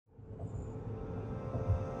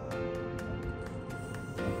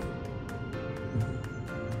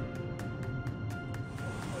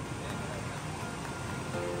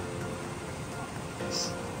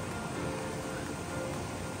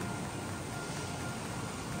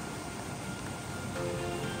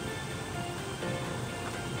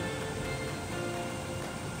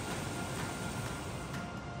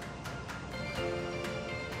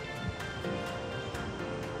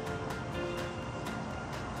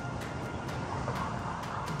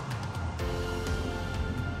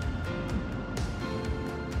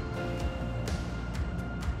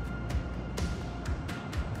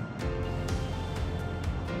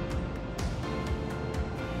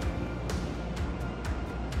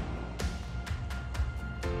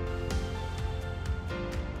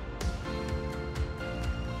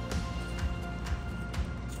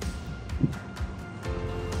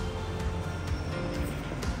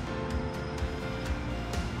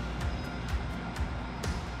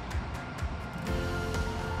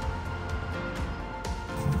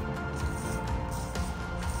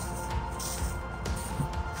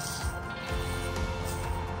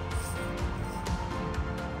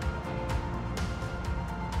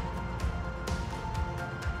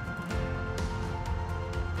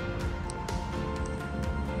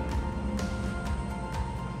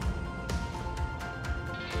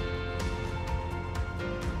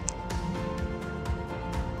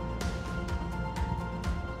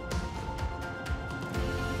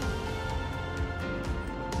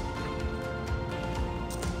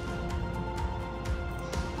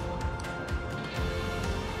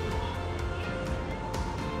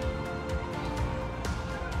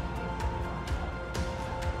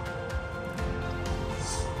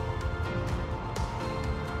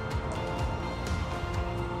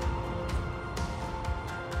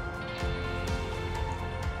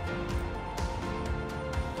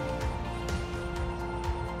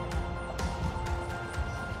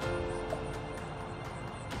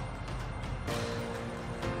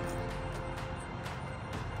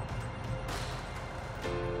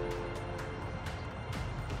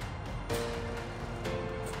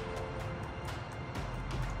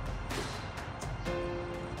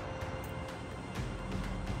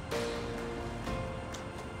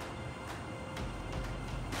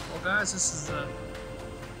Guys, this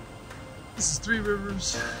is Three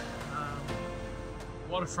Rivers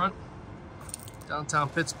waterfront, downtown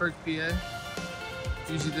Pittsburgh, PA.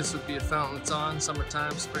 Usually this would be a fountain that's on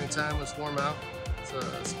summertime, springtime when it's warm out.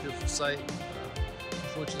 It's a beautiful sight.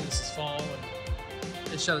 Unfortunately, this is fall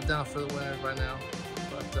and they shut it down for the winter by now.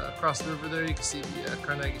 But across the river there, you can see the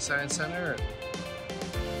Carnegie Science Center and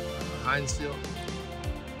Heinz Field.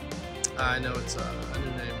 I know it's a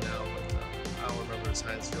new name now, but I don't remember it's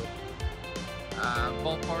Heinz Field.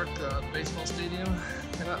 Ballpark, baseball stadium.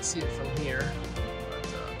 Cannot see it from here, but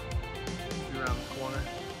if you're around the corner.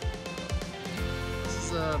 This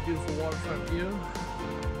is a beautiful waterfront view.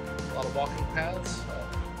 A lot of walking paths.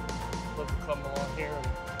 Love to come along here and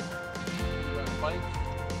ride a bike,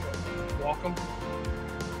 walk them,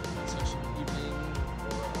 especially in the evening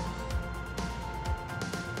or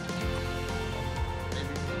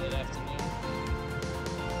maybe in the late afternoon.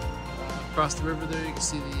 Across the river there, you can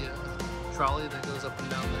see the trolley that goes up and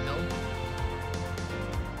down the hill.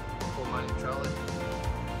 Coal mining trolley. I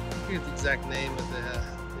forget the exact name that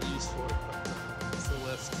they use for it, but it's the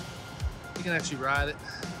lift. You can actually ride it.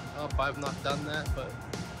 I've not done that, but I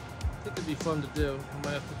think it'd be fun to do. I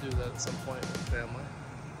might have to do that at some point with the family.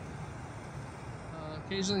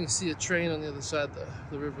 Occasionally you see a train on the other side of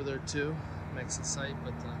the river there too. Makes a sight,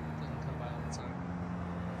 but it doesn't come by all the time.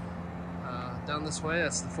 Down this way,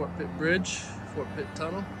 that's the Fort Pitt Bridge, Fort Pitt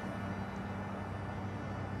Tunnel.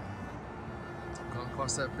 I've gone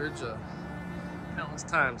across that bridge countless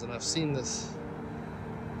times, and I've seen this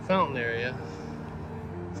fountain area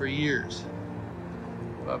for years.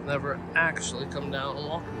 But I've never actually come down and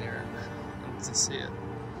walked near it to see it.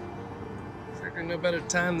 Figured no better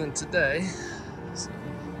time than today. So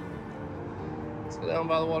let's go down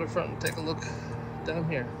by the waterfront and take a look down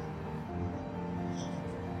here.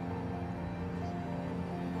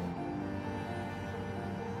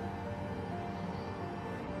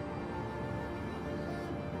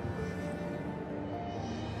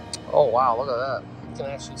 Oh wow, look at that. You can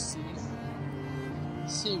actually see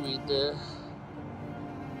seaweed there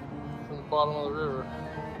from the bottom of the river.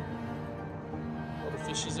 Little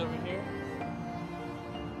fishies over here.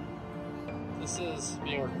 This is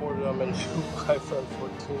being recorded on my new iPhone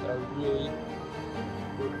 14. I really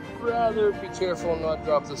would rather be careful and not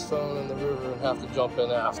drop this phone in the river and have to jump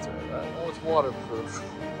in after it. I know it's waterproof,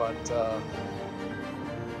 but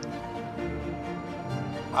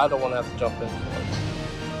I don't want to have to jump into it.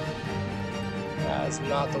 That's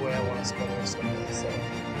not the way I want to spend the rest of the day, so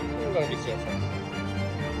we're going to be careful.